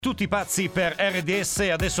Tutti pazzi per RDS,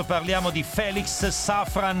 adesso parliamo di Felix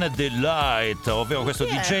Safran Delight, ovvero questo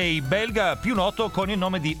DJ belga più noto con il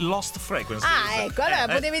nome di Lost Frequencies. Ah, ecco, allora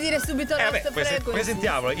potevi dire subito Lost Frequencies.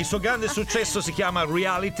 Presentiamolo, il suo grande successo si chiama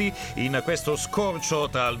Reality. In questo scorcio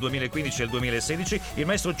tra il 2015 e il 2016 il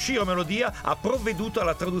maestro Ciro Melodia ha provveduto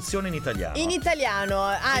alla traduzione in italiano. In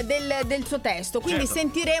italiano, del suo testo, quindi certo.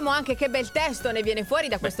 Sentiremo anche che bel testo ne viene fuori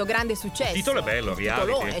da questo grande successo. Il titolo è bello,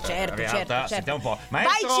 Reality. Titolone, certo. Sentiamo un po'.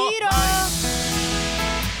 Maestro, vai Ciro!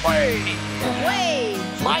 Way.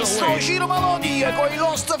 Maestro Ciro Melodia con i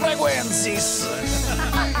Lost Frequencies.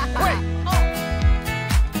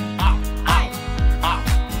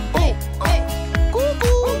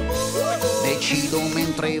 Decido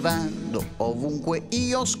mentre vado ovunque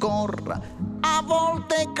io scorra. A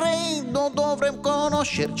volte credo dovremmo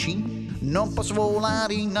conoscerci. Non posso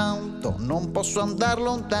volare in alto, non posso andare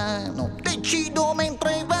lontano. Decido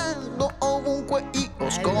mentre vado ovunque io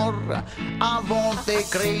scorra. A volte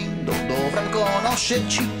credo dovremmo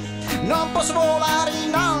conoscerci. Non posso volare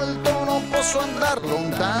in alto, non posso andare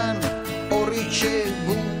lontano. Ho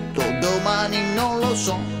ricevuto, domani non lo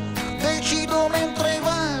so. Decido mentre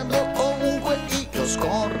vado ovunque io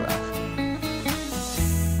scorra.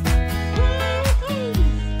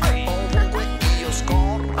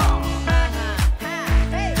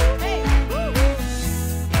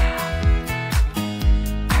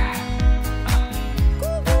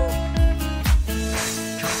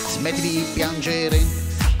 Smetti di piangere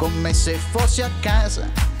come se fossi a casa.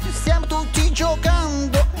 Stiamo tutti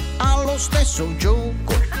giocando allo stesso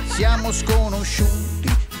gioco. Siamo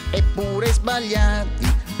sconosciuti eppure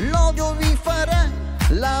sbagliati. L'odio vi farà,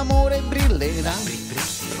 l'amore brillerà.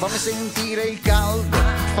 Fammi sentire il caldo,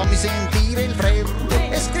 fammi sentire il freddo.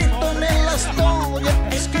 È scritto nella storia,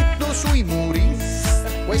 è scritto sui muri.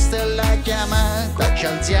 Questa è la chiamata, ci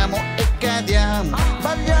alziamo e cadiamo.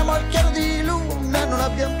 Balliamo al chiaro di luna, non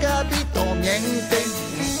abbiamo capito niente.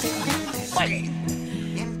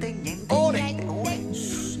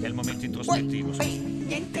 È il momento introspettivo.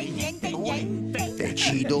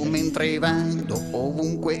 Decido mentre vado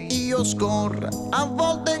ovunque io scorra. A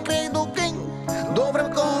volte credo che dovremmo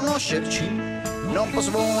conoscerci. Non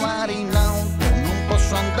posso volare in alto, non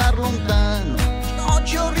posso andare lontano.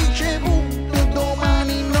 Oggi ho ricevuto,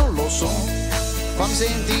 domani non lo so. Fammi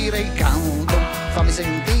sentire il caldo, fammi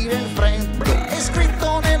sentire il freddo. È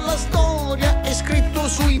scritto nella storia, è scritto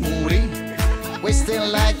sui muri. Questa è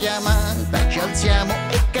la chiamata, ci alziamo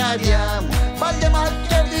e cadiamo. Balliamo al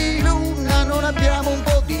chiaro di luna, non abbiamo un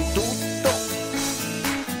po' di tutto.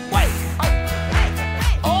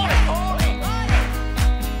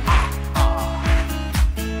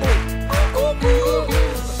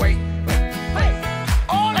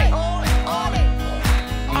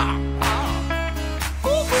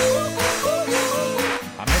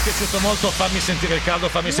 Mi è piaciuto molto farmi sentire il caldo,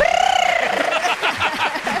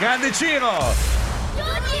 Grande Ciro!